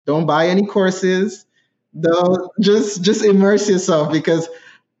Don't buy any courses. Don't just immerse yourself, because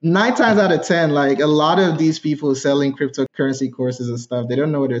 9 times out of 10, like a lot of these people selling cryptocurrency courses and stuff, they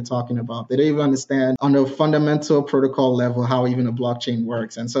don't know what they're talking about. They don't even understand on a fundamental protocol level how even a blockchain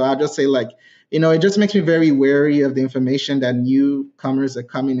works. And so I'll just say, like, it just makes me very wary of the information that newcomers are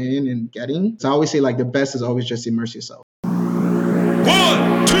coming in and getting. So I always say, like, the best is always just immerse yourself. 1,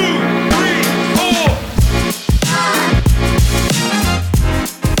 2, 3, 4.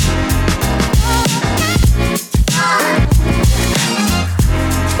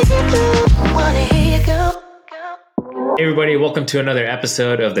 Hey everybody, welcome to another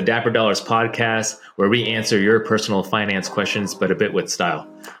episode of the Dapper Dollars podcast, where we answer your personal finance questions, but a bit with style.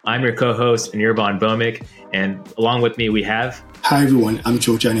 I'm your co-host, Anirban Bomik, and along with me we have... Hi everyone, I'm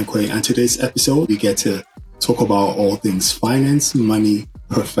Joe Janekwe, and today's episode we get to talk about all things finance, money,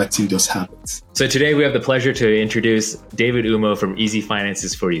 perfecting those habits. So today we have the pleasure to introduce David Umo from Easy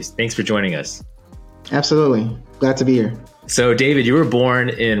Finances for You. Thanks for joining us. Absolutely. Glad to be here. So David, you were born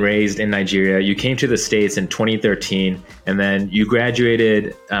and raised in Nigeria. You came to the States in 2013, and then you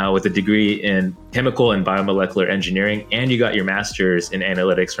graduated with a degree in chemical and biomolecular engineering, and you got your master's in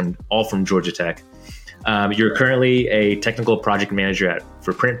analytics from Georgia Tech. You're currently a technical project manager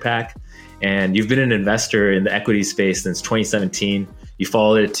for PrintPack, and you've been an investor in the equity space since 2017. You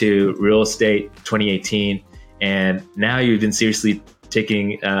followed it to real estate 2018, and now you've been seriously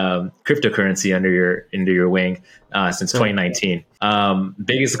taking cryptocurrency under your wing since 2019.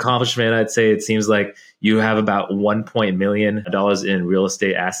 Biggest accomplishment, I'd say, it seems like you have about $1 million in real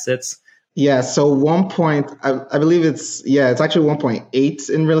estate assets. Yeah, so I believe it's actually 1.8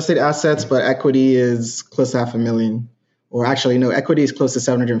 in real estate assets, but equity is close to $500,000. Or actually, no, equity is close to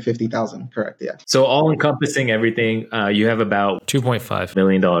 750,000. Correct, yeah. So all encompassing everything, you have about $2.5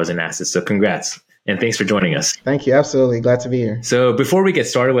 million in assets. So congrats. And thanks for joining us. Thank you. Absolutely. Glad to be here. So before we get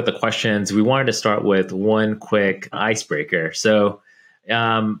started with the questions, we wanted to start with one quick icebreaker. So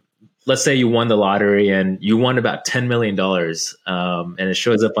let's say you won the lottery and you won about $10 million and it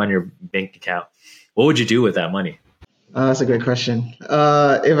shows up on your bank account. What would you do with that money? That's a great question. If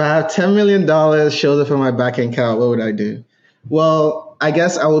I have $10 million shows up on my bank account, what would I do? Well, I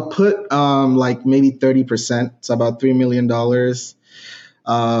guess I would put like maybe 30%, so about $3 million.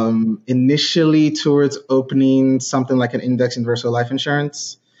 Initially towards opening something like an index universal life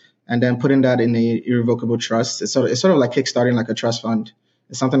insurance, and then putting that in a irrevocable trust. It's sort of like kickstarting like a trust fund.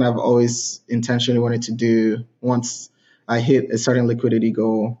 It's something I've always intentionally wanted to do once I hit a certain liquidity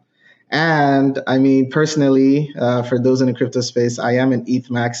goal. And I mean, personally, for those in the crypto space, I am an ETH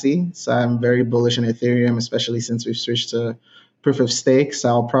maxi, so I'm very bullish on Ethereum, especially since we've switched to proof of stake. So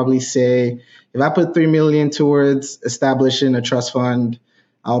I'll probably say if I put 3 million towards establishing a trust fund,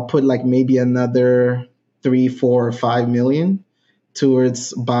 I'll put like maybe another 3, 4, or 5 million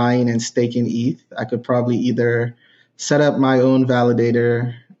towards buying and staking ETH. I could probably either set up my own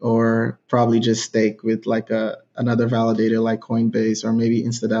validator or probably just stake with like another validator like Coinbase or maybe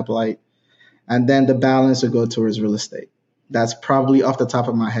Instadap Lite. And then the balance would go towards real estate. That's probably off the top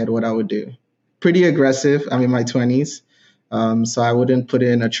of my head what I would do. Pretty aggressive. I'm in my 20s. So I wouldn't put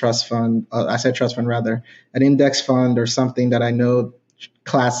in a trust fund. I said trust fund rather, an index fund or something that I know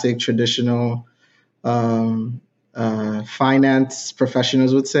classic, traditional finance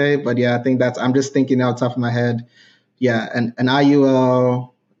professionals would say. But yeah, I think I'm just thinking out the top of my head. Yeah, an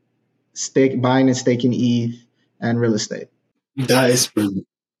IUL, buying and staking ETH, and real estate. That is brilliant.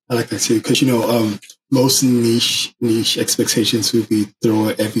 I like that too, because most niche expectations would be throw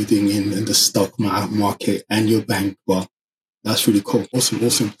everything in the stock market and your bank. Well, that's really cool.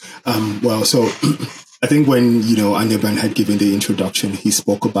 Awesome. Well, so I think when Anirban had given the introduction, he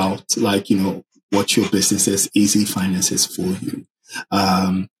spoke about what your business is, Easy Finances for You.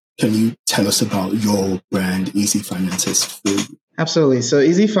 Can you tell us about your brand, Easy Finances for You? Absolutely. So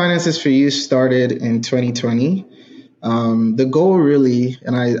Easy Finances for You started in 2020. The goal really,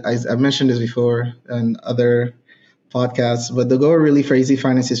 and I've mentioned this before in other podcasts, but the goal really for Easy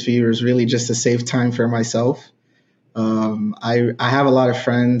Finances for You is really just to save time for myself. I have a lot of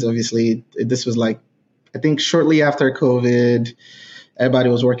friends. Obviously, this was like, I think shortly after COVID, everybody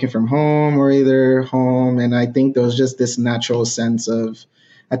was working from home or either home. And I think there was just this natural sense of,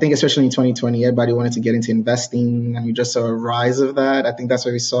 I think especially in 2020, everybody wanted to get into investing, and we just saw a rise of that. I think that's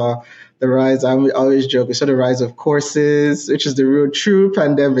why we saw the rise. I always joke, we saw the rise of courses, which is the real true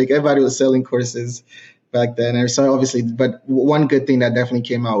pandemic. Everybody was selling courses back then. And so obviously, but one good thing that definitely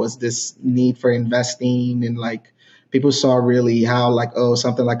came out was this need for investing, and like people saw really how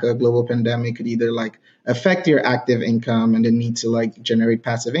something like a global pandemic could either like affect your active income and the need to like generate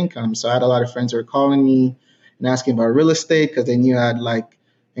passive income. So I had a lot of friends who were calling me and asking about real estate because they knew I had like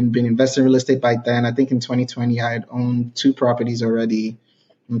and been investing in real estate by then. I think in 2020, I had owned 2 properties already.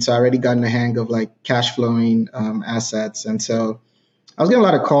 And so I already gotten the hang of like cash flowing assets. And so I was getting a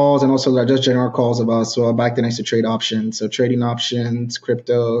lot of calls and also like just general calls about, so back then I used to trade options. So trading options,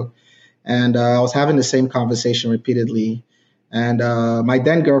 crypto. And I was having the same conversation repeatedly. And my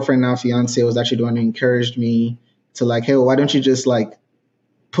then girlfriend, now fiance, was actually the one who encouraged me to like, hey, well, why don't you just like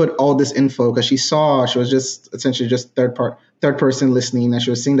put all this info? Because she was just essentially just third person listening, and she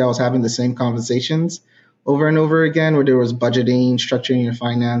was seeing that I was having the same conversations over and over again, where there was budgeting, structuring your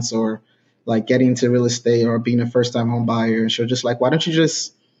finance, or like getting into real estate or being a first time home buyer. And she was just like, why don't you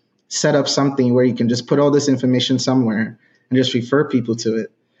just set up something where you can just put all this information somewhere and just refer people to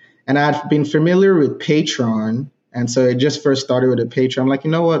it? And I've been familiar with Patreon. And so it just first started with a Patreon. I'm like,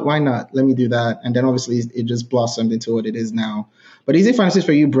 you know what? Why not? Let me do that. And then obviously it just blossomed into what it is now. But Easy Finances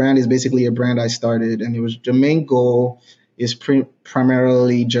for You brand is basically a brand I started. And it was the main goal is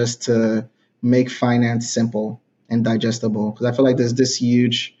primarily just to make finance simple and digestible. Because I feel like there's this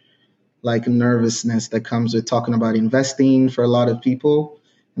huge like nervousness that comes with talking about investing for a lot of people.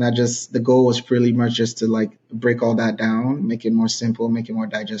 And the goal was pretty much just to like break all that down, make it more simple, make it more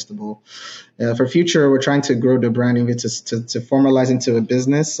digestible. For future, we're trying to grow the brand to formalize into a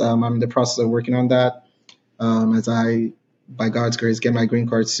business. I'm in the process of working on that as I, by God's grace, get my green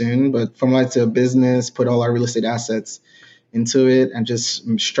card soon. But formalize to a business, put all our real estate assets into it and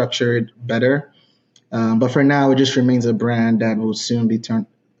just structure it better. But for now, it just remains a brand that will soon be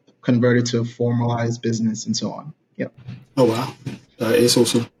converted to a formalized business and so on. Yep. Oh, wow. That is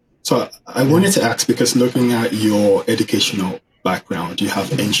awesome. So I wanted to ask, because looking at your educational background, you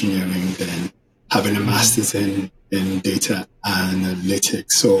have engineering, then having a master's in data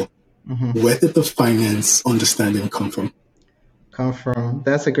analytics. So where did the finance understanding come from?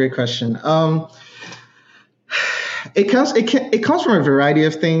 That's a great question. It comes from a variety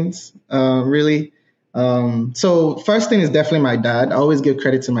of things, really. So first thing is definitely my dad. I always give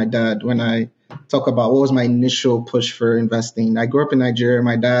credit to my dad when I talk about what was my initial push for investing. I grew up in Nigeria.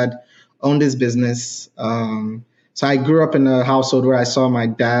 My dad owned his business. So I grew up in a household where I saw my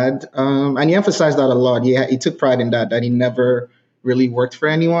dad, and he emphasized that a lot. He took pride in that he never really worked for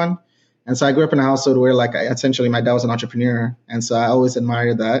anyone. And so I grew up in a household where like essentially my dad was an entrepreneur. And so I always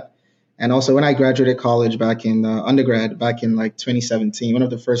admired that. And also when I graduated college back in undergrad, back in like 2017, one of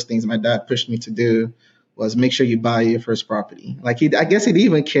the first things my dad pushed me to do was make sure you buy your first property. Like I guess he didn't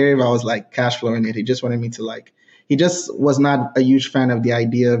even care if I was like cash flowing it. He just wanted me to he just was not a huge fan of the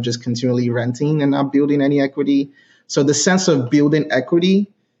idea of just continually renting and not building any equity. So the sense of building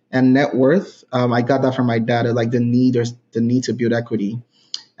equity and net worth, I got that from my dad, like the need to build equity.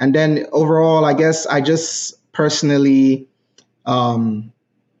 And then overall, I guess I just personally,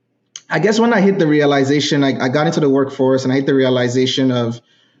 I guess when I hit the realization, I got into the workforce and I hit the realization of,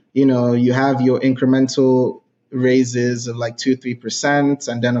 you have your incremental raises of like 2-3%.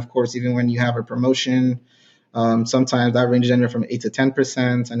 And then, of course, even when you have a promotion, sometimes that ranges anywhere from 8 to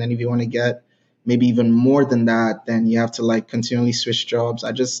 10%. And then if you want to get maybe even more than that, then you have to like continually switch jobs.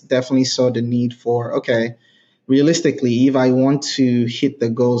 I just definitely saw the need for, okay, realistically, if I want to hit the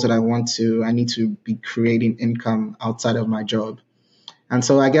goals that I want to, I need to be creating income outside of my job. And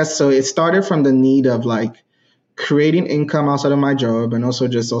so I guess it started from the need of like creating income outside of my job, and also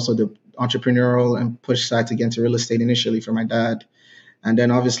the entrepreneurial and push side to get into real estate initially for my dad. And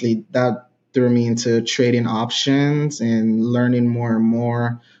then obviously that threw me into trading options and learning more and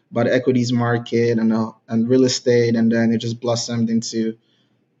more about the equities market and real estate. And then it just blossomed into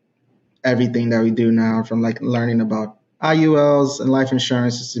everything that we do now, from like learning about IULs and life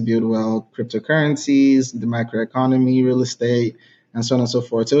insurance to build wealth, cryptocurrencies, the macroeconomy, real estate, and so on and so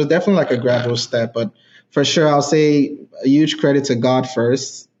forth. So it was definitely like a gradual step, but for sure, I'll say a huge credit to God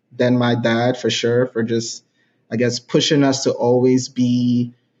first, then my dad for sure, for just, I guess, pushing us to always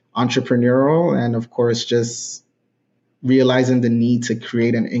be entrepreneurial, and of course, just realizing the need to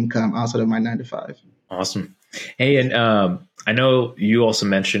create an income outside of my 9 to 5. Awesome. Hey, and I know you also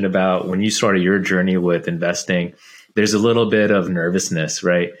mentioned about when you started your journey with investing, there's a little bit of nervousness,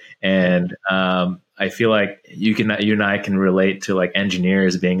 right? And I feel like you and I can relate to like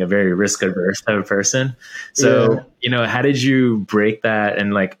engineers being a very risk averse type of person. So, how did you break that?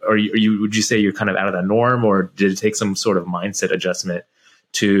 And like, would you say you're kind of out of the norm, or did it take some sort of mindset adjustment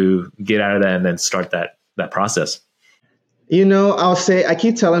to get out of that and then start that process? I'll say, I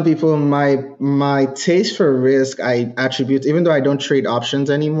keep telling people my taste for risk, I attribute, even though I don't trade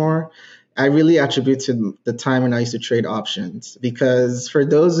options anymore, I really attribute to the time when I used to trade options. Because for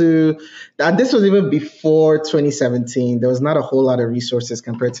those this was even before 2017, there was not a whole lot of resources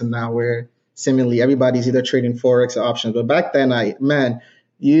compared to now, where seemingly everybody's either trading Forex or options. But back then,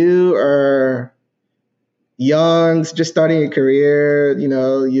 You are young, just starting your career.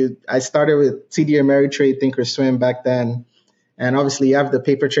 I started with TD Ameritrade Thinkorswim back then. And obviously you have the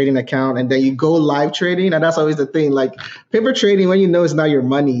paper trading account and then you go live trading. And that's always the thing. Like paper trading, when you know it's not your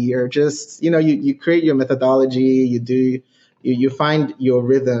money, you're just, you create your methodology, you find your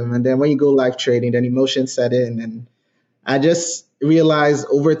rhythm. And then when you go live trading, then emotions set in. And I just realized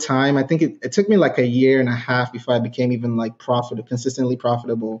over time, I think it took me like a year and a half before I became even like profitable, consistently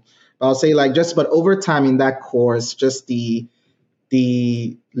profitable. But I'll say but over time in that course, just the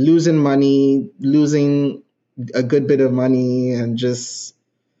losing money, losing a good bit of money, and just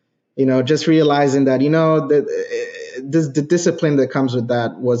just realizing that the discipline that comes with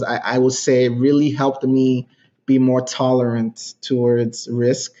that was I would say really helped me be more tolerant towards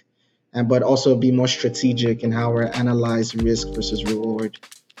risk, and but also be more strategic in how I analyze risk versus reward.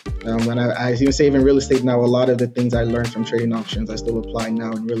 When I even say even real estate now, a lot of the things I learned from trading options I still apply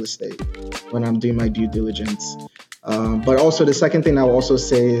now in real estate when I'm doing my due diligence. But also the second thing I will also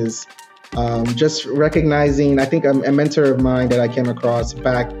say is just recognizing, I think a mentor of mine that I came across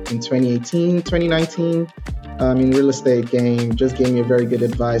back in 2018, 2019 in real estate game just gave me a very good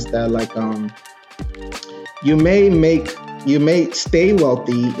advice that you may stay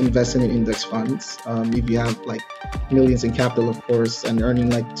wealthy investing in index funds if you have like millions in capital, of course, and earning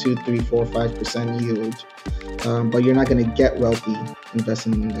like 2, 3, 4, 5% yield. But you're not going to get wealthy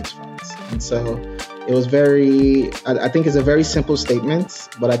investing in index funds. And so it was I think it's a very simple statement,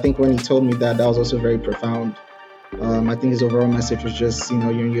 but I think when he told me that was also very profound. I think his overall message was just, you're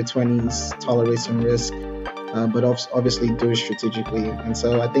in your 20s, tolerate some risk, but obviously do it strategically. And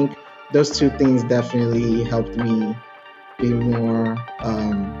so I think those two things definitely helped me be more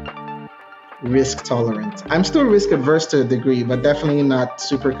risk tolerant. I'm still risk adverse to a degree, but definitely not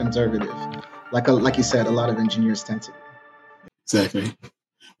super conservative. Like you said, a lot of engineers tend to. Exactly.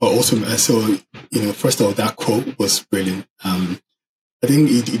 But also, so, first of all, that quote was brilliant. I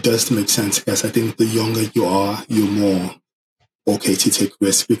think it does make sense because I think the younger you are, you're more okay to take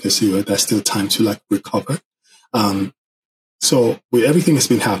risks because there's still time to like recover. So with everything that's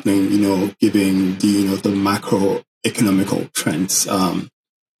been happening, given the macroeconomical trends,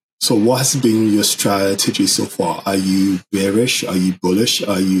 so what has been your strategy so far? Are you bearish? Are you bullish?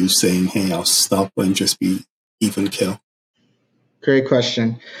 Are you saying, hey, I'll stop and just be even kill? Great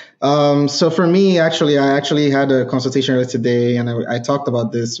question. So for me, I actually had a consultation earlier today, and I talked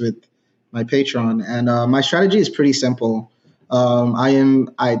about this with my patron. And my strategy is pretty simple.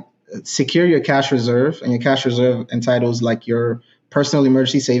 I secure your cash reserve, and your cash reserve entitles like your personal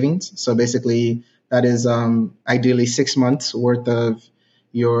emergency savings. So basically, that is ideally 6 months worth of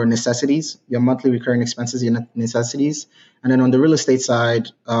your necessities, your monthly recurring expenses, your necessities, and then on the real estate side,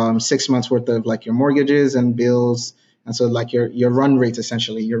 6 months worth of like your mortgages and bills. And so like your run rate,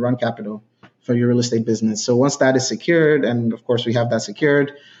 essentially, your run capital for your real estate business. So once that is secured, and of course we have that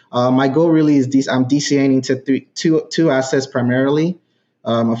secured, my goal really is I'm DCAing into two assets primarily.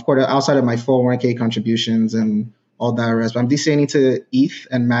 Of course, outside of my 401k contributions and all that rest, but I'm DCAing into ETH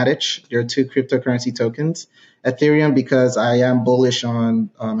and Matic. They're two cryptocurrency tokens. Ethereum, because I am bullish on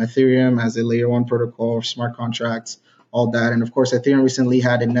Ethereum as a layer one protocol, smart contracts, all that. And of course, Ethereum recently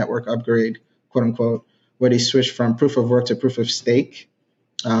had a network upgrade, quote unquote, where they switched from proof of work to proof of stake.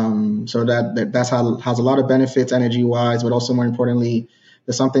 So that's has a lot of benefits energy wise, but also more importantly,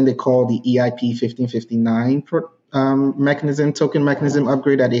 there's something they call the EIP 1559 token mechanism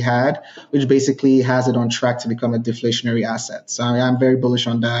upgrade that they had, which basically has it on track to become a deflationary asset. So I'm very bullish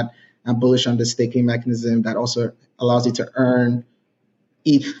on that. I'm bullish on the staking mechanism that also allows you to earn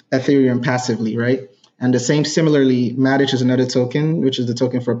Ethereum passively, right? And similarly, Matic is another token, which is the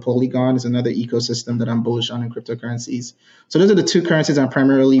token for Polygon, is another ecosystem that I'm bullish on in cryptocurrencies. So those are the two currencies I'm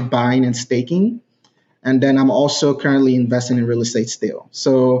primarily buying and staking. And then I'm also currently investing in real estate still.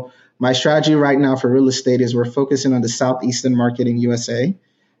 So my strategy right now for real estate is we're focusing on the southeastern market in USA.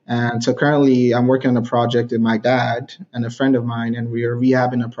 And so currently I'm working on a project with my dad and a friend of mine, and we are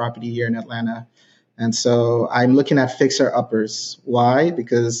rehabbing a property here in Atlanta. And so I'm looking at fixer uppers. Why?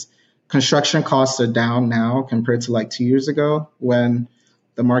 Because construction costs are down now compared to like 2 years ago when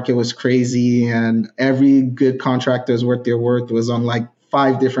the market was crazy and every good contractor's worth their worth was on like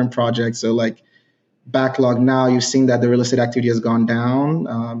 5 different projects. So like backlog now, you've seen that the real estate activity has gone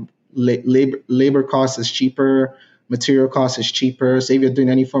down. Labor cost is cheaper. Material cost is cheaper. So if you're doing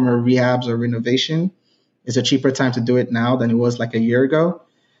any form of rehabs or renovation, it's a cheaper time to do it now than it was like a year ago.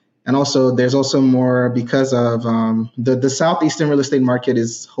 And also, there's also more because of the southeastern real estate market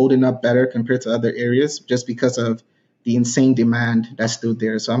is holding up better compared to other areas just because of the insane demand that's still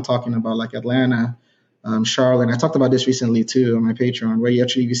there. So I'm talking about like Atlanta, Charlotte. And I talked about this recently too on my Patreon, where you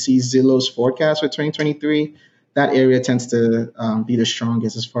see Zillow's forecast for 2023. That area tends to be the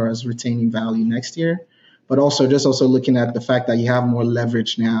strongest as far as retaining value next year. But also looking at the fact that you have more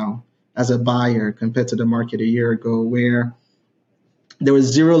leverage now as a buyer compared to the market a year ago, where there was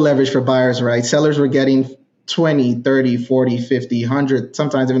zero leverage for buyers, right? Sellers were getting 20, 30, 40, 50, 100,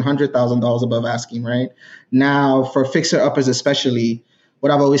 sometimes even $100,000 above asking, right? Now for fixer uppers especially,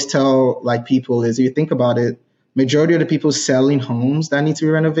 what I've always tell like people is, if you think about it, majority of the people selling homes that need to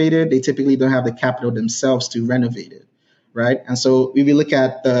be renovated, they typically don't have the capital themselves to renovate it, right? And so if you look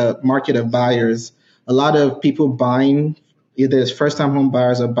at the market of buyers, a lot of people buying, either as first-time home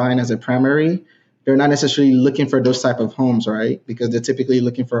buyers or buying as a primary, they're not necessarily looking for those type of homes, right? Because they're typically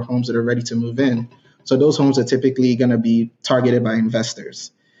looking for homes that are ready to move in. So those homes are typically going to be targeted by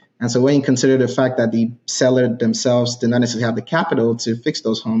investors. And so when you consider the fact that the seller themselves did not necessarily have the capital to fix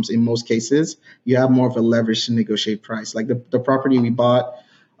those homes, in most cases, you have more of a leverage to negotiate price. Like the property we bought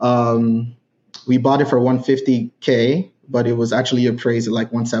it for 150K, but it was actually appraised at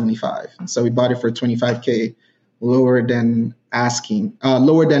like 175. So we bought it for 25K, lower than asking,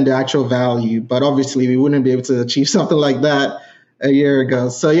 lower than the actual value. But obviously we wouldn't be able to achieve something like that a year ago.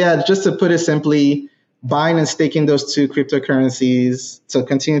 So yeah, just to put it simply, buying and staking those two cryptocurrencies to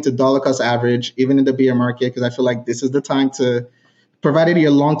continue to dollar cost average, even in the bear market, because I feel like this is the time to, provided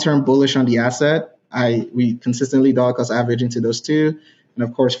you're long-term bullish on the asset, we consistently dollar cost average into those two. And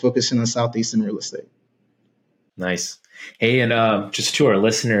of course, focusing on Southeastern real estate. Nice. Hey, and just to our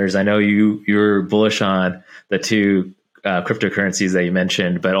listeners, I know you're bullish on the two cryptocurrencies that you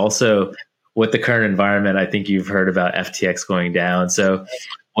mentioned, but also with the current environment, I think you've heard about FTX going down. So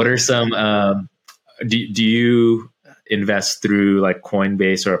what are some, do you invest through like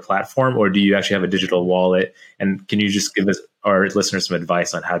Coinbase or a platform, or do you actually have a digital wallet? And can you just give us, our listeners, some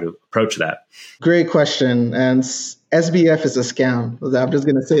advice on how to approach that? Great question. And SBF is a scam. I'm just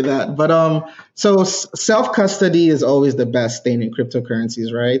going to say that. But so self-custody is always the best thing in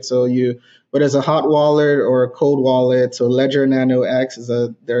cryptocurrencies, right? So whether it's a hot wallet or a cold wallet, so Ledger Nano X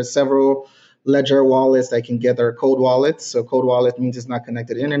there are several Ledger wallets that can get their cold wallets. So cold wallet means it's not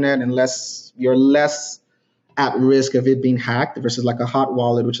connected to the internet, unless you're less at risk of it being hacked versus like a hot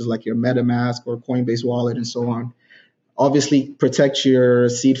wallet, which is like your MetaMask or Coinbase wallet and so on. Obviously, protect your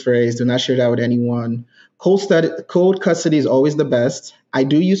seed phrase. Do not share that with anyone. Cold custody is always the best. I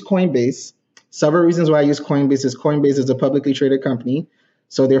do use Coinbase. Several reasons why I use Coinbase is Coinbase is a publicly traded company.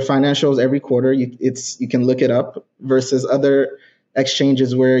 So their financials every quarter, you can look it up, versus other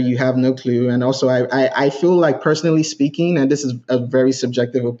exchanges where you have no clue. And also, I feel like, personally speaking, and this is a very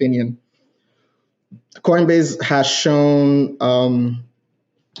subjective opinion, Coinbase has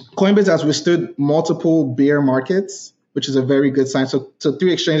withstood multiple bear markets, which is a very good sign. So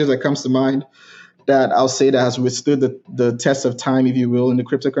three exchanges that comes to mind that I'll say that has withstood the test of time, if you will, in the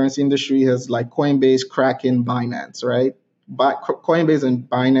cryptocurrency industry has like Coinbase, Kraken, Binance, right? But Coinbase and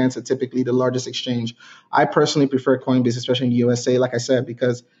Binance are typically the largest exchange. I personally prefer Coinbase, especially in the USA, like I said,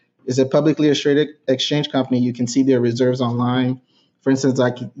 because it's a publicly traded exchange company. You can see their reserves online. For instance,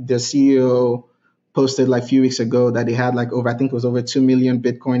 like the CEO posted like a few weeks ago that they had like over 2 million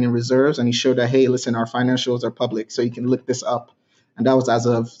Bitcoin in reserves. And he showed that, hey, listen, our financials are public, so you can look this up. And that was as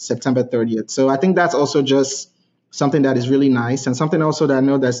of September 30th. So I think that's also just something that is really nice. And something also that I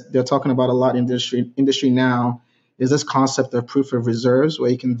know that they're talking about a lot in the industry now is this concept of proof of reserves, where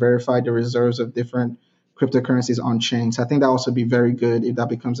you can verify the reserves of different cryptocurrencies on chain. So I think that also be very good if that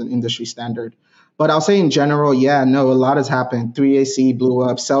becomes an industry standard. But I'll say in general, a lot has happened. 3AC blew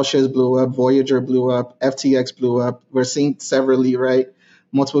up, Celsius blew up, Voyager blew up, FTX blew up. We're seeing severally, right?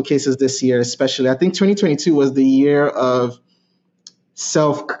 Multiple cases this year, especially. I think 2022 was the year of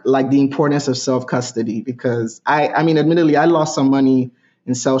the importance of self-custody, because I mean, admittedly, I lost some money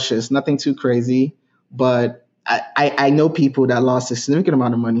in Celsius, nothing too crazy, but I know people that lost a significant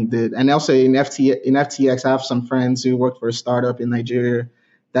amount of money did. And also in FTX, I have some friends who worked for a startup in Nigeria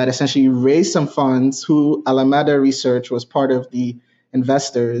that essentially raised some funds, who Alameda Research was part of the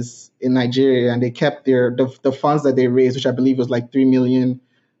investors in Nigeria, and they kept the funds that they raised, which I believe was like $3 million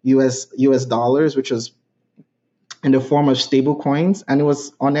US dollars, which was in the form of stable coins, and it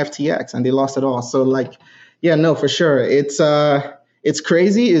was on FTX, and they lost it all. So for sure. It's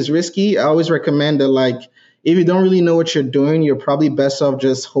crazy, it's risky. I always recommend that if you don't really know what you're doing, you're probably best off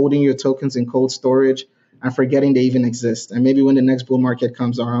just holding your tokens in cold storage and forgetting they even exist. And maybe when the next bull market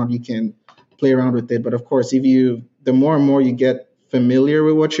comes around, you can play around with it. But of course, the more and more you get familiar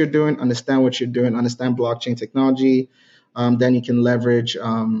with what you're doing, understand what you're doing, understand blockchain technology, then you can leverage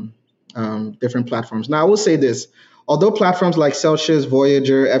different platforms. Now, I will say this. although platforms like Celsius,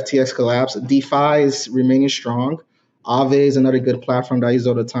 Voyager, FTX collapsed, DeFi is remaining strong. Aave is another good platform that I use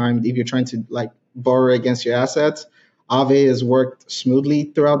all the time. If you're trying to like borrow against your assets, Aave has worked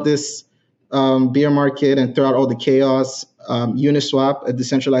smoothly throughout this bear market and throughout all the chaos. Uniswap, a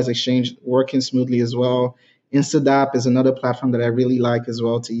decentralized exchange, working smoothly as well. Instadap is another platform that I really like as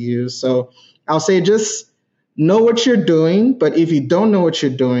well to use. So I'll say just know what you're doing, but if you don't know what you're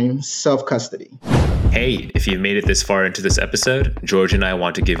doing, self custody. Hey, if you've made it this far into this episode, George and I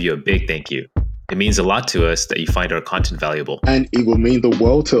want to give you a big thank you. It means a lot to us that you find our content valuable. And it will mean the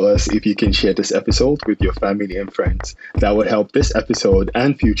world to us if you can share this episode with your family and friends. That would help this episode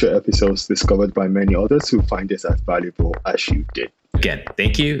and future episodes discovered by many others who find this as valuable as you did. Again,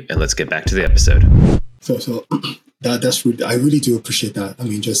 thank you, and let's get back to the episode. So that's really, I really do appreciate that. I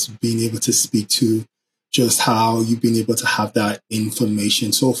mean, just being able to speak to just how you've been able to have that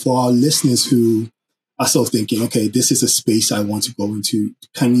information. So for our listeners who are still thinking, okay, this is a space I want to go into,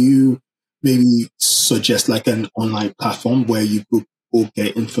 can you maybe suggest like an online platform where you could go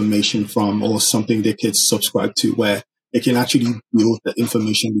get information from, or something they could subscribe to where they can actually build the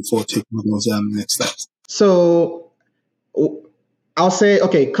information before taking those next steps? So I'll say,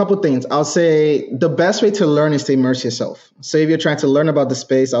 okay, couple things. I'll say the best way to learn is to immerse yourself. So if you're trying to learn about the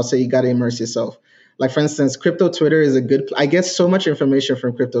space, I'll say you got to immerse yourself. Like, for instance, crypto Twitter is a good, I get so much information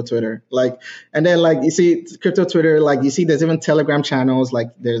from crypto Twitter. Like, and then like, you see crypto Twitter, like you see there's even Telegram channels, like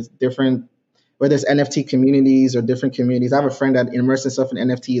there's different, where there's NFT communities or different communities. I have a friend that immersed himself in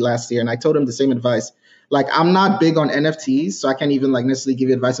NFT last year, and I told him the same advice. Like, I'm not big on NFTs, so I can't even like necessarily give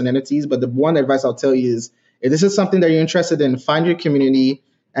you advice on NFTs, but the one advice I'll tell you is, if this is something that you're interested in, find your community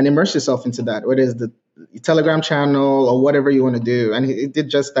and immerse yourself into that, whether it's the Telegram channel or whatever you want to do. And he did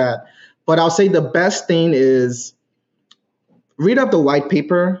just that. But I'll say the best thing is read up the white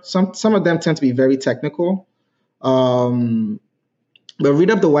paper. Some of them tend to be very technical. But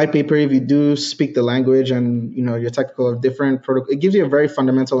read up the white paper if you do speak the language and you're technical of different protocol. It gives you a very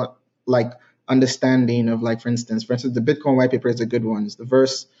fundamental like understanding of, like, for instance, the Bitcoin white paper is a good one. It's the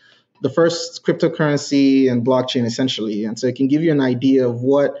first cryptocurrency and blockchain essentially, and so it can give you an idea of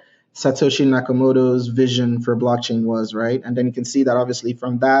what Satoshi Nakamoto's vision for blockchain was, right? And then you can see that obviously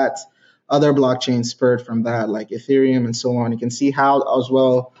from that, other blockchains spurred from that, like Ethereum and so on. You can see how as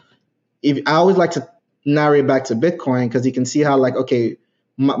well. If I always like to narrate back to Bitcoin, because you can see how, like, okay,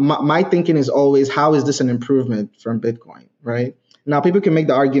 my thinking is always, how is this an improvement from Bitcoin, right? Now, people can make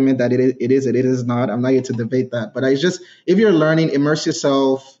the argument that it is not. I'm not here to debate that, but it's just, if you're learning, immerse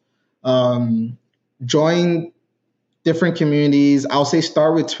yourself, join different communities. I'll say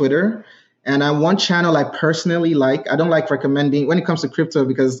start with Twitter. And one channel I personally like, I don't like recommending when it comes to crypto,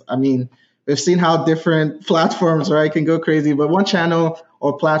 because I mean, we've seen how different platforms, right, can go crazy. But one channel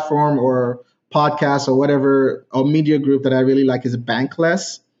or platform or podcast or whatever, or media group that I really like is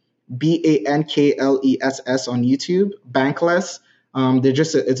Bankless, Bankless on YouTube. Bankless. They're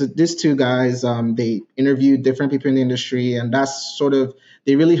just these two guys. They interview different people in the industry, and that's sort of,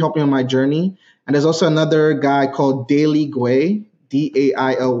 they really helped me on my journey. And there's also another guy called Daily Gwei, Daily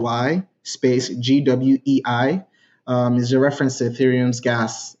space GWEI. Is a reference to Ethereum's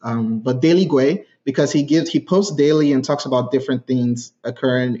gas. But Daily Gwei, because he posts daily and talks about different things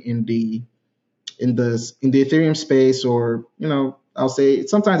occurring in the Ethereum space, or I'll say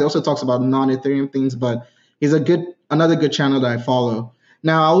sometimes he also talks about non-Ethereum things, but he's another good channel that I follow.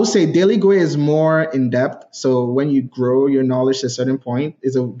 Now, I will say Daily Gwei is more in depth. So when you grow your knowledge to a certain point,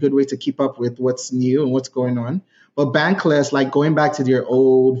 is a good way to keep up with what's new and what's going on. But Bankless, like going back to their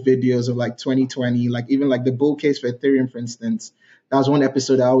old videos of like 2020, like even like the bull case for Ethereum, for instance, that was one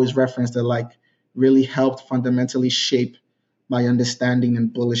episode I always referenced that like really helped fundamentally shape my understanding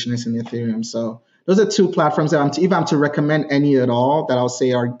and bullishness in Ethereum. So those are two platforms that if I'm to recommend any at all, that I'll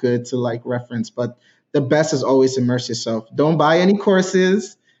say are good to like reference. But the best is always immerse yourself. Don't buy any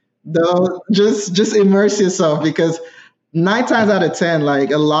courses. Though, just immerse yourself, because 9 times out of 10,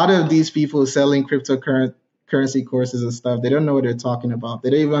 like a lot of these people selling cryptocurrency courses and stuff, they don't know what they're talking about. They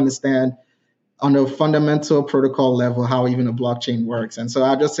don't even understand on a fundamental protocol level how even a blockchain works. And so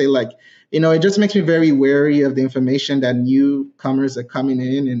I just say, like, it just makes me very wary of the information that newcomers are coming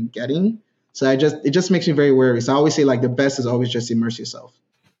in and getting. So it just makes me very wary. So I always say, like, the best is always just immerse yourself.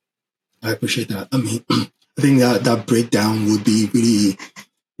 I appreciate that. I mean, I think that breakdown would be really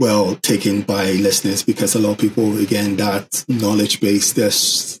well taken by listeners, because a lot of people, again, that knowledge base, they're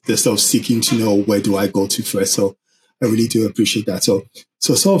sort of seeking to know, where do I go to first? So I really do appreciate that. So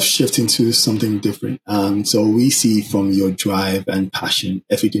sort of shifting to something different. So we see from your drive and passion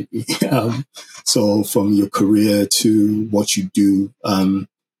evidently. So from your career to what you do,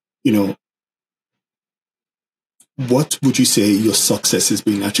 what would you say your success is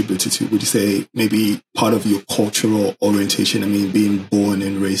being attributed to? Would you say maybe part of your cultural orientation? I mean, being born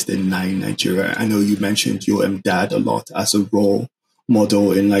and raised in Nigeria. I know you mentioned your dad a lot as a role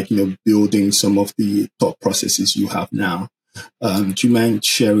model in building some of the thought processes you have now. Do you mind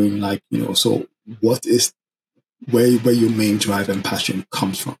sharing so what is where your main drive and passion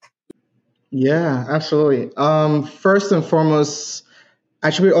comes from? Yeah, absolutely. First and foremost, I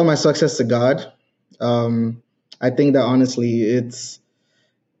attribute all my success to God. Um, I think that honestly,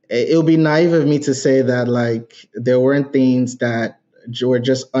 it'll be naive of me to say that like there weren't things that were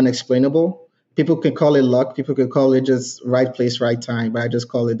just unexplainable. People could call it luck. People could call it just right place, right time. But I just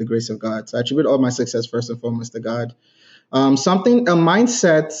call it the grace of God. So I attribute all my success first and foremost to God. A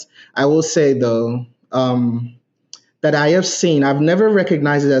mindset. I will say though. That I have seen. I've never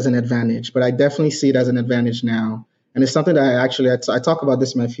recognized it as an advantage, but I definitely see it as an advantage now. And it's something that I talk about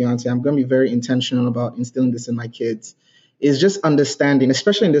this with my fiance. I'm going to be very intentional about instilling this in my kids. Is just understanding,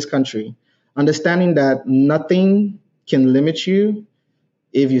 especially in this country, understanding that nothing can limit you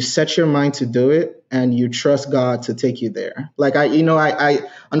if you set your mind to do it and you trust God to take you there. Like I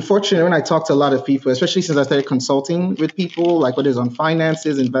unfortunately, when I talk to a lot of people, especially since I started consulting with people, like whether it's on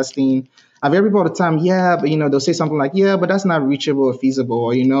finances, investing, I've heard people all the time, yeah, but they'll say something like, yeah, but that's not reachable or feasible.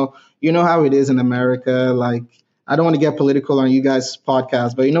 Or, you know how it is in America. Like, I don't want to get political on you guys'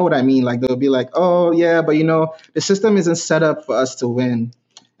 podcast, but you know what I mean? Like, they'll be like, oh, yeah, but the system isn't set up for us to win.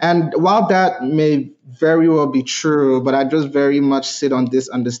 And while that may very well be true, but I just very much sit on this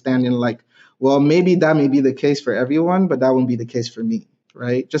understanding like, well, maybe that may be the case for everyone, but that won't be the case for me,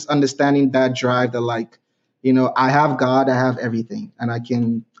 right? Just understanding that drive that like, I have God, I have everything, and I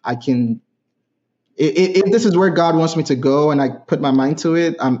can if this is where God wants me to go and I put my mind to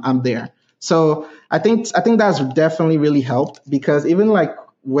it, I'm there. So I think that's definitely really helped because even like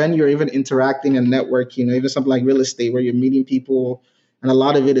when you're even interacting and networking, even something like real estate where you're meeting people and a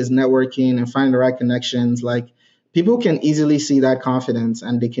lot of it is networking and finding the right connections, like people can easily see that confidence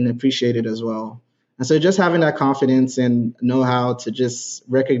and they can appreciate it as well. And so just having that confidence and know how to just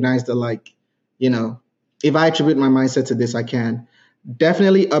recognize that like, if I attribute my mindset to this, I can.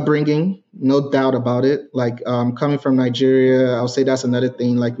 Definitely upbringing, no doubt about it. Like coming from Nigeria, I'll say that's another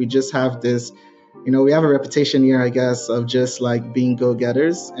thing. Like we just have this, we have a reputation here, I guess, of just like being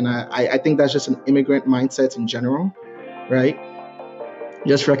go-getters. And I think that's just an immigrant mindset in general, right?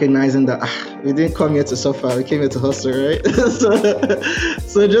 Just recognizing that we didn't come here to suffer, we came here to hustle, right?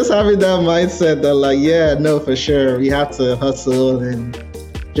 so just having that mindset that like, yeah, no, for sure, we have to hustle and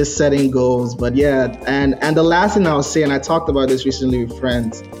just setting goals. But yeah, and the last thing I'll say, and I talked about this recently with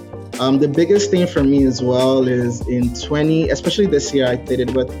friends, the biggest thing for me as well is especially this year, I did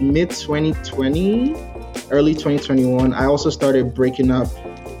it, but mid 2020, early 2021, I also started breaking up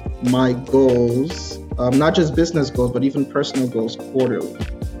my goals, not just business goals, but even personal goals quarterly.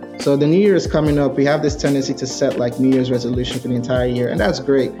 So the new year is coming up. We have this tendency to set like New Year's resolution for the entire year, and that's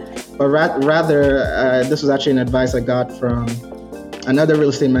great. But rather, this was actually an advice I got from another real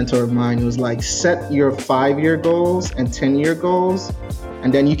estate mentor of mine. Who was like, set your 5-year goals and 10-year goals,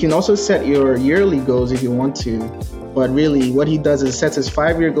 and then you can also set your yearly goals if you want to. But really, what he does is sets his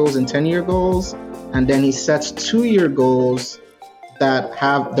 5-year goals and 10-year goals, and then he sets 2-year goals that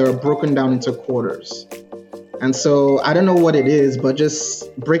are broken down into quarters. And so I don't know what it is, but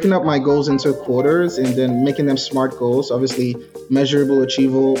just breaking up my goals into quarters and then making them SMART goals, obviously measurable,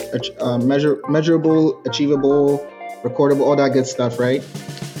 achievable, recordable, all that good stuff, right?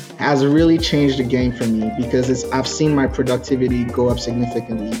 Has really changed the game for me because I've seen my productivity go up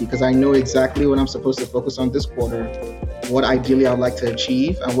significantly because I know exactly what I'm supposed to focus on this quarter, what ideally I'd like to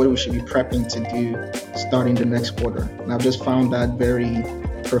achieve, and what we should be prepping to do starting the next quarter. And I've just found that very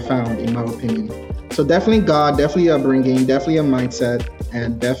profound in my opinion. So definitely God, definitely upbringing, definitely a mindset,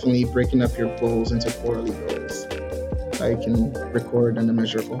 and definitely breaking up your goals into quarterly goals that you can record and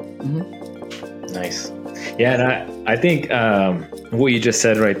measurable. Mm-hmm. Nice. Yeah, and I think what you just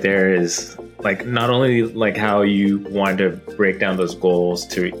said right there is like not only like how you want to break down those goals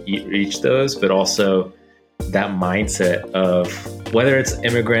to reach those, but also that mindset of whether it's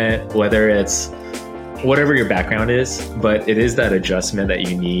immigrant, whether it's whatever your background is, but it is that adjustment that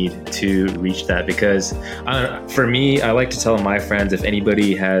you need to reach that. Because for me, I like to tell my friends, if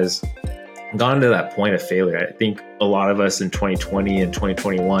anybody has gone to that point of failure, I think a lot of us in 2020 and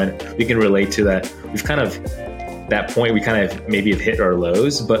 2021, we can relate to that. We've kind of, that point, we kind of maybe have hit our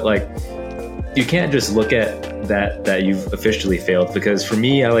lows, but like, you can't just look at that you've officially failed. Because for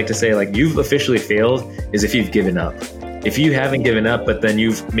me, I like to say like, you've officially failed is if you've given up. If you haven't given up, but then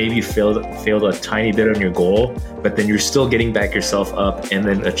you've maybe failed a tiny bit on your goal, but then you're still getting back yourself up and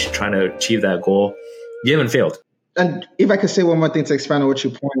then trying to achieve that goal, you haven't failed. And if I could say one more thing to expand on what you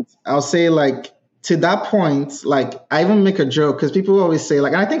point, I'll say like to that point, like I even make a joke because people always say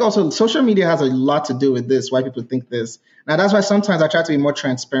like, and I think also social media has a lot to do with this. Why people think this. Now that's why sometimes I try to be more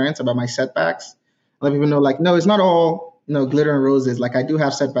transparent about my setbacks. Let people know like, no, it's not all glitter and roses. Like I do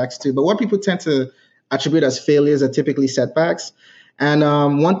have setbacks too. But what people tend to attribute as failures are typically setbacks. And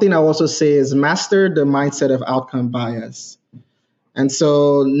one thing I also say is master the mindset of outcome bias. And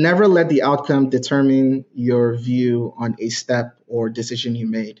so never let the outcome determine your view on a step or decision you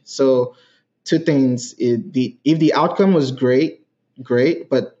made. So two things, if the outcome was great, great,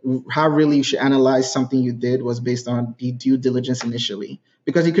 but how really you should analyze something you did was based on the due diligence initially.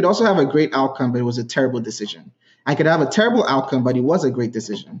 Because you could also have a great outcome, but it was a terrible decision. I could have a terrible outcome, but it was a great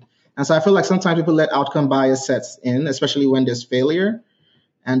decision. And so I feel like sometimes people let outcome bias sets in, especially when there's failure,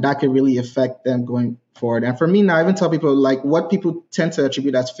 and that could really affect them going forward. And for me now, I even tell people like what people tend to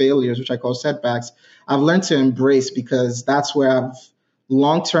attribute as failures, which I call setbacks, I've learned to embrace because that's where I've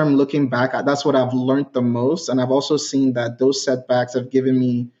long term looking back, that's what I've learned the most. And I've also seen that those setbacks have given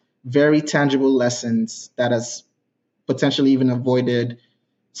me very tangible lessons that has potentially even avoided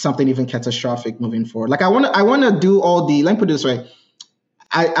something even catastrophic moving forward. Like I want to do all the, let me put it this way.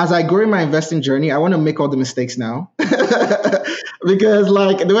 As I grow in my investing journey, I want to make all the mistakes now. Because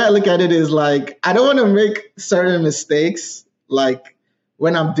like the way I look at it is like I don't want to make certain mistakes like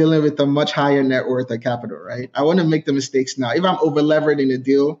when I'm dealing with a much higher net worth or capital, right? I want to make the mistakes now. If I'm over levered in a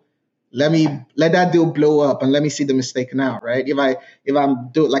deal, let that deal blow up and let me see the mistake now, right? If I'm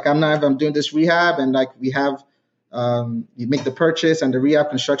doing this rehab and like we have you make the purchase and the rehab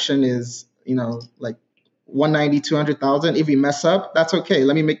construction is like 190, 200,000. If we mess up, that's okay.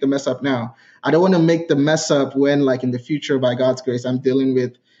 Let me make the mess up now. I don't want to make the mess up when, like, in the future, by God's grace, I'm dealing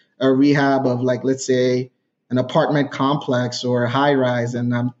with a rehab of, like, let's say, an apartment complex or a high rise,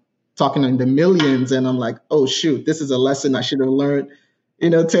 and I'm talking in the millions, and I'm like, oh, shoot, this is a lesson I should have learned,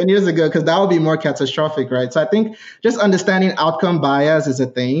 10 years ago, because that would be more catastrophic, right? So I think just understanding outcome bias is a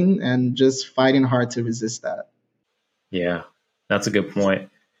thing and just fighting hard to resist that. Yeah, that's a good point.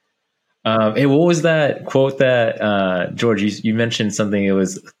 Hey, what was that quote that George? You mentioned something. It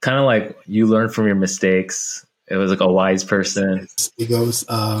was kind of like you learn from your mistakes. It was like a wise person. It goes,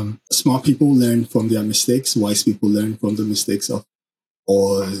 smart people learn from their mistakes. Wise people learn from the mistakes of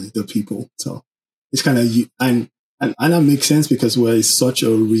all the people. So it's kind of and that makes sense because we're such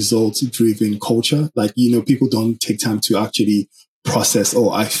a result-driven culture. Like people don't take time to actually process. Oh,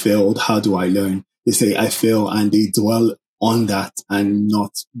 I failed. How do I learn? They say I fail, and they dwell on that and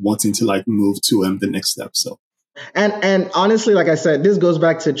not wanting to like move to the next step. So and honestly, like I said, this goes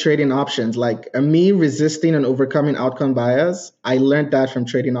back to trading options. Like me resisting and overcoming outcome bias, I learned that from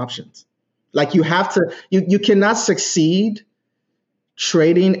trading options. Like you have to, you cannot succeed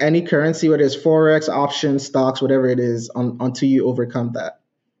trading any currency, whether it's forex, options, stocks, whatever it is, until you overcome that.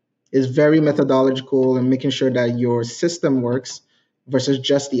 It's very methodological and making sure that your system works versus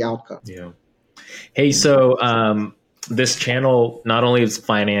just the outcome. Yeah. Hey, so this channel not only is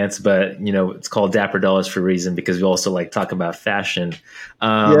finance, but it's called Dapper Dollars for a reason because we also like talk about fashion.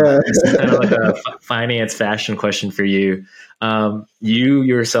 This is kind of like a finance fashion question for you. You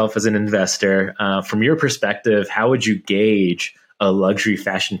yourself as an investor, from your perspective, how would you gauge a luxury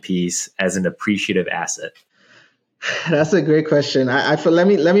fashion piece as an appreciative asset? That's a great question. I feel, let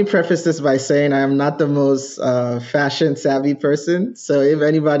me preface this by saying I am not the most fashion savvy person. So if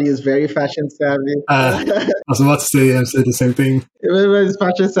anybody is very fashion savvy, I was about to say the same thing. If anybody's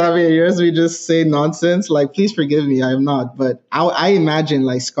fashion savvy and yours, we just say nonsense. Like, please forgive me, I am not. But I imagine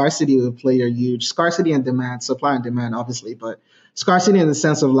like scarcity will play a huge scarcity and demand, supply and demand, obviously, but scarcity in the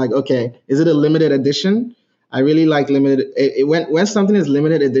sense of like, okay, is it a limited edition? I really like limited. When something is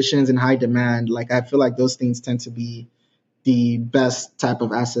limited editions in high demand, like I feel like those things tend to be the best type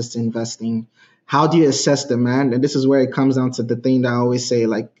of assets to invest in. How do you assess demand? And this is where it comes down to the thing that I always say,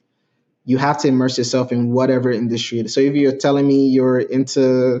 like you have to immerse yourself in whatever industry. So if you're telling me you're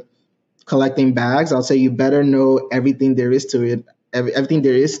into collecting bags, I'll say you better know everything there is to it, everything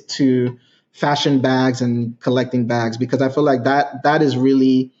there is to fashion bags and collecting bags, because I feel like that is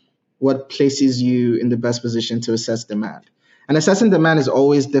really what places you in the best position to assess demand. And assessing demand is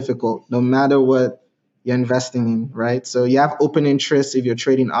always difficult, no matter what you're investing in, right? So you have open interest if you're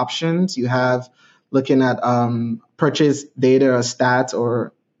trading options. You have looking at purchase data or stats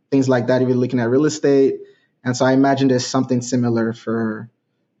or things like that if you're looking at real estate. And so I imagine there's something similar for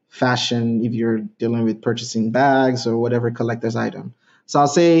fashion if you're dealing with purchasing bags or whatever collector's item. So I'll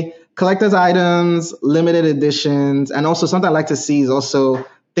say collector's items, limited editions, and also something I like to see is also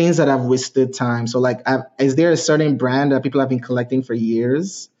things that have withstood time. So like, is there a certain brand that people have been collecting for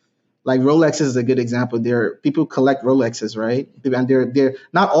years? Like Rolex is a good example. There, people collect Rolexes, right? And they're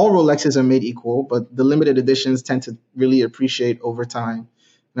not all Rolexes are made equal, but the limited editions tend to really appreciate over time.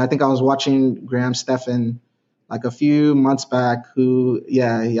 And I think I was watching Graham Stephan like a few months back, who,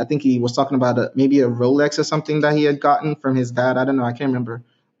 yeah, I think he was talking about maybe a Rolex or something that he had gotten from his dad. I don't know, I can't remember,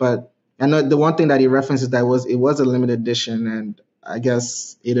 but I know the one thing that he references that it was a limited edition, and I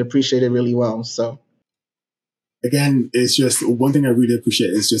guess it appreciated really well. So Again, it's just one thing I really appreciate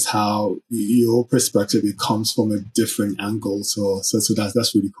is just how your perspective, it comes from a different angle. So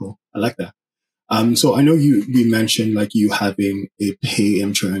that's really cool. I like that. So I know we mentioned like you having a pay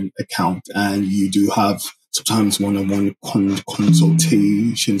intern account, and you do have sometimes one-on-one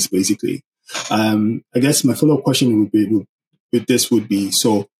consultations, basically. I guess my follow-up question would be,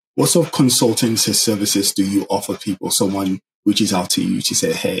 so what sort of consulting services do you offer people? Someone reaches out to you to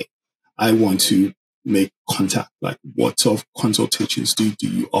say, hey, I want to make contact. Like, what sort of consultations do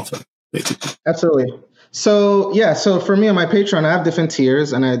you offer, basically? absolutely. So yeah, so for me on my Patreon, I have different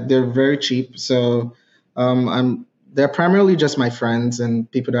tiers, and they're very cheap. So they're primarily just my friends and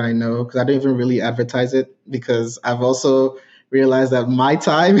people that I know, because I don't even really advertise it, because I've also realized that my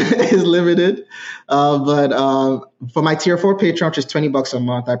time is limited. But for my tier 4 Patreon, which is $20 a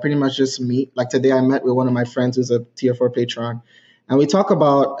month, I pretty much just meet. Like today, I met with one of my friends who's a tier 4 Patreon, and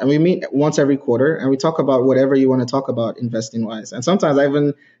we meet once every quarter, and we talk about whatever you want to talk about investing wise. And sometimes I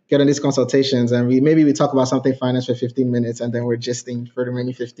even get on these consultations, and we talk about something finance for 15 minutes, and then we're gisting for the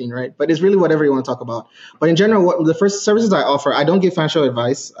remaining 15, right? But it's really whatever you want to talk about. But in general, what the first services I offer, I don't give financial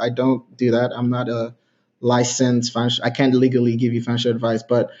advice. I don't do that. I'm not a licensed financial. I can't legally give you financial advice,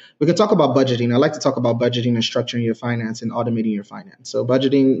 but we can talk about budgeting. I like to talk about budgeting and structuring your finance and automating your finance. So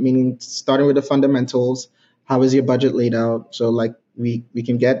budgeting meaning starting with the fundamentals. How is your budget laid out? So like we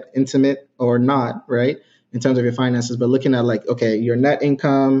can get intimate or not, right, in terms of your finances, but looking at like, okay, your net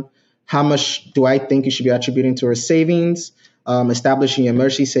income, how much do I think you should be attributing to your savings, establishing your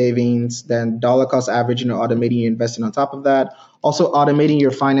emergency savings, then dollar cost averaging or automating your investing on top of that. Also automating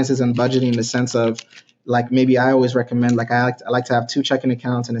your finances and budgeting in the sense of, like, maybe I always recommend, like I like to have 2 checking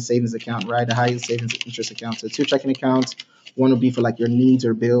accounts and a savings account, right? A high yield savings interest account. So 2 checking accounts. One would be for like your needs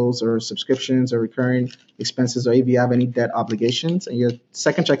or bills or subscriptions or recurring expenses, or if you have any debt obligations. And your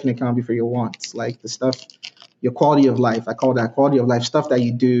second checking account would be for your wants, like the stuff, your quality of life. I call that quality of life, stuff that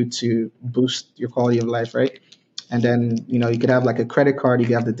you do to boost your quality of life, right? And then, you could have like a credit card if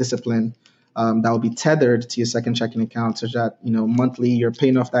you have the discipline, that will be tethered to your second checking account, so that, monthly you're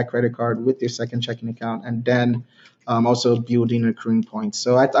paying off that credit card with your second checking account, and then also building accruing points.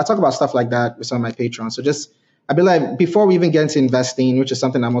 So I talk about stuff like that with some of my patrons. So just, I be like, before we even get into investing, which is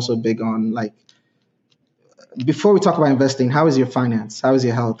something I'm also big on, like before we talk about investing, how is your finance? How is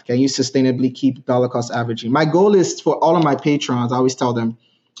your health? Can you sustainably keep dollar cost averaging? My goal is for all of my patrons, I always tell them,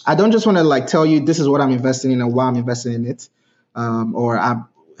 I don't just want to like tell you this is what I'm investing in and why I'm investing in it, or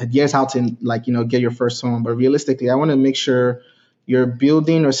here's how to get your first home. But realistically, I want to make sure you're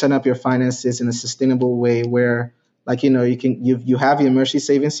building or setting up your finances in a sustainable way where, like, you have your emergency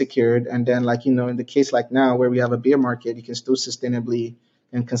savings secured, and then, like, in the case like now where we have a bear market, you can still sustainably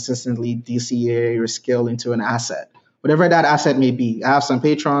and consistently DCA or scale into an asset, whatever that asset may be. I have some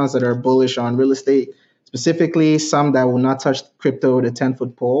patrons that are bullish on real estate specifically, some that will not touch crypto with a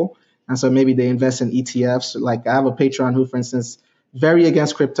 10-foot pole. And so maybe they invest in ETFs. Like I have a patron who, for instance, very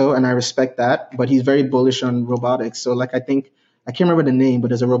against crypto, and I respect that, but he's very bullish on robotics. So like, I can't remember the name, but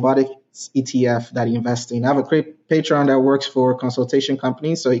there's a robotics ETF that he invests in. I have a great patron that works for consultation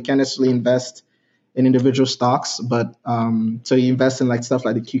companies, so he can't necessarily invest in individual stocks, but so he invests in like stuff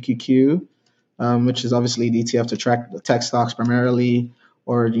like the QQQ, which is obviously the ETF to track the tech stocks primarily,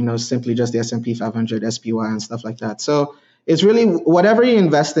 or simply just the S&P 500, SPY, and stuff like that. So it's really whatever you're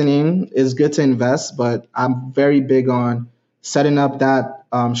investing in is good to invest, but I'm very big on setting up that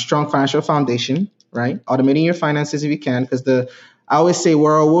strong financial foundation, right? Automating your finances if you can, because I always say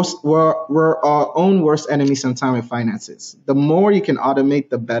we're our own worst enemy sometimes with finances. The more you can automate,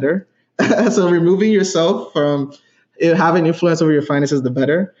 the better. So removing yourself from having influence over your finances, the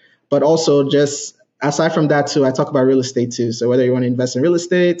better. But also, just aside from that too, I talk about real estate too. So whether you want to invest in real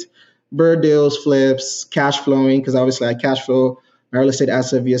estate, bird deals, flips, cash flowing, because obviously I cash flow my real estate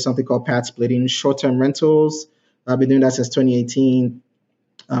asset via something called pad splitting, short-term rentals. I've been doing that since 2018.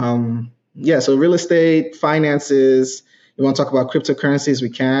 So real estate, finances. You want to talk about cryptocurrencies, we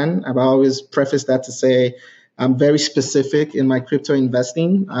can. I've always prefaced that to say I'm very specific in my crypto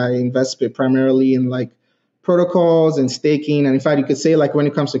investing. I invest primarily in like protocols and staking. And in fact, you could say like when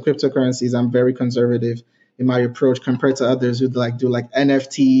it comes to cryptocurrencies, I'm very conservative in my approach compared to others who do like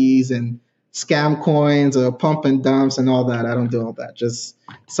NFTs and scam coins or pump and dumps and all that. I don't do all that. Just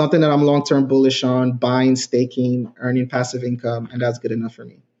something that I'm long-term bullish on, buying, staking, earning passive income, and that's good enough for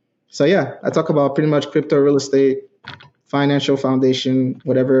me. So yeah, I talk about pretty much crypto, real estate, financial foundation,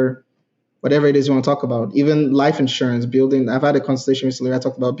 whatever it is you want to talk about. Even life insurance, building. I've had a conversation recently. I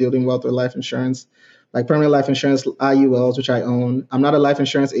talked about building wealth with life insurance, like permanent life insurance, IULs, which I own. I'm not a life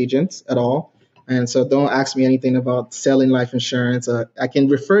insurance agent at all. And so don't ask me anything about selling life insurance. I can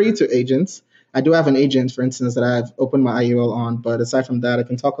refer you to agents. I do have an agent, for instance, that I've opened my IUL on. But aside from that, I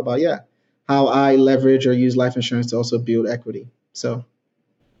can talk about, how I leverage or use life insurance to also build equity. So.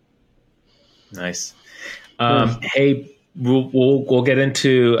 Nice. Hey, we'll get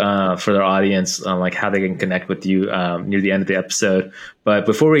into for their audience like how they can connect with you near the end of the episode. But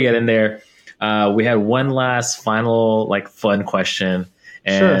before we get in there, we had one last final like fun question,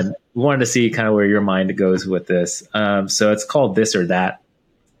 and we wanted to see kind of where your mind goes with this. So it's called This or That,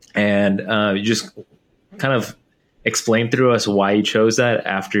 and you just kind of explain through us why you chose that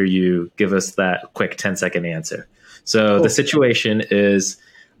after you give us that quick 10-second answer. So the situation is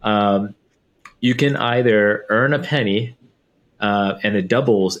you can either earn a penny and it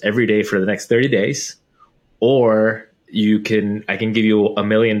doubles every day for the next 30 days, or I can give you $1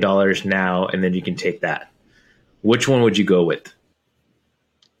 million now and then you can take that. Which one would you go with?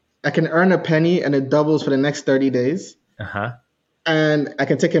 I can earn a penny and it doubles for the next 30 days. Uh-huh. And I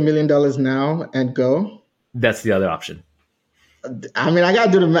can take $1 million now and go. That's the other option. I mean, I got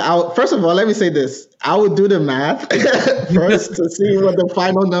to do the math. First of all, let me say this. I would do the math first to see what the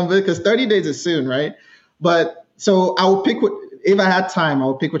final number, because 30 days is soon, right? But so I would pick, if I had time, I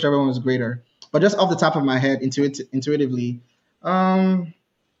would pick whichever one was greater. But just off the top of my head, intuitively, the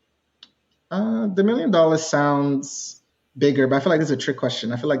 $1 million sounds bigger, but I feel like this is a trick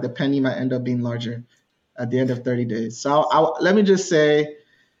question. I feel like the penny might end up being larger at the end of 30 days. So let me just say,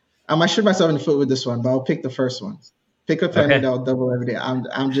 I might shoot myself in the foot with this one, but I'll pick the first one. Pick a penny that will double every day.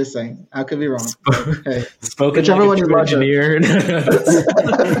 I'm just saying. I could be wrong. Hey, spoken like a true engineer.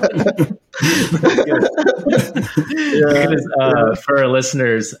 For our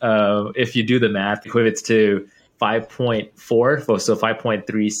listeners, if you do the math, it equates to 5.4, so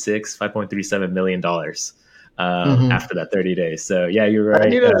 $5.37 million after that 30 days. So yeah, you're right. I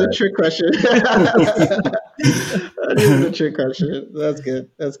knew that was a trick question. I knew it was a trick question. That's good.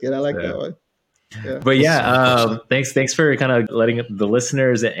 I like that one. Yeah. But yeah, thanks for kind of letting the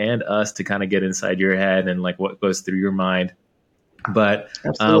listeners and us to kind of get inside your head and like what goes through your mind. But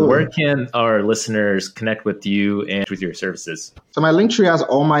where can our listeners connect with you and with your services? So my Linktree has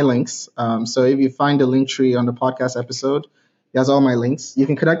all my links. So if you find the Linktree on the podcast episode, it has all my links. You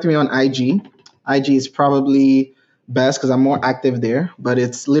can connect me on IG. IG is probably best because I'm more active there. But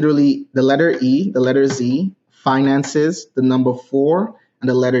it's literally the letter E, the letter Z, finances, the number 4, and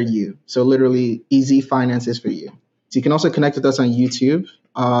the letter U. So literally easy finances for you. So you can also connect with us on YouTube.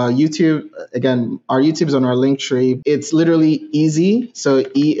 YouTube, again, our YouTube is on our Linktree. It's literally easy. So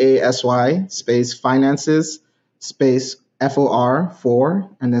EASY space finances space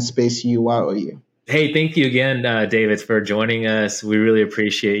FOR4 and then space UYOU. Hey, thank you again, David, for joining us. We really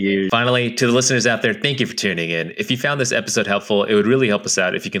appreciate you. Finally, to the listeners out there, thank you for tuning in. If you found this episode helpful, it would really help us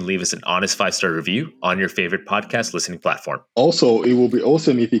out if you can leave us an honest 5-star review on your favorite podcast listening platform. Also, it will be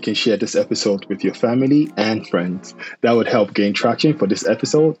awesome if you can share this episode with your family and friends. That would help gain traction for this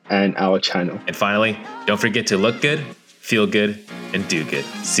episode and our channel. And finally, don't forget to look good, feel good, and do good.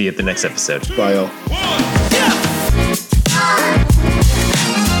 See you at the next episode. Bye, all. 1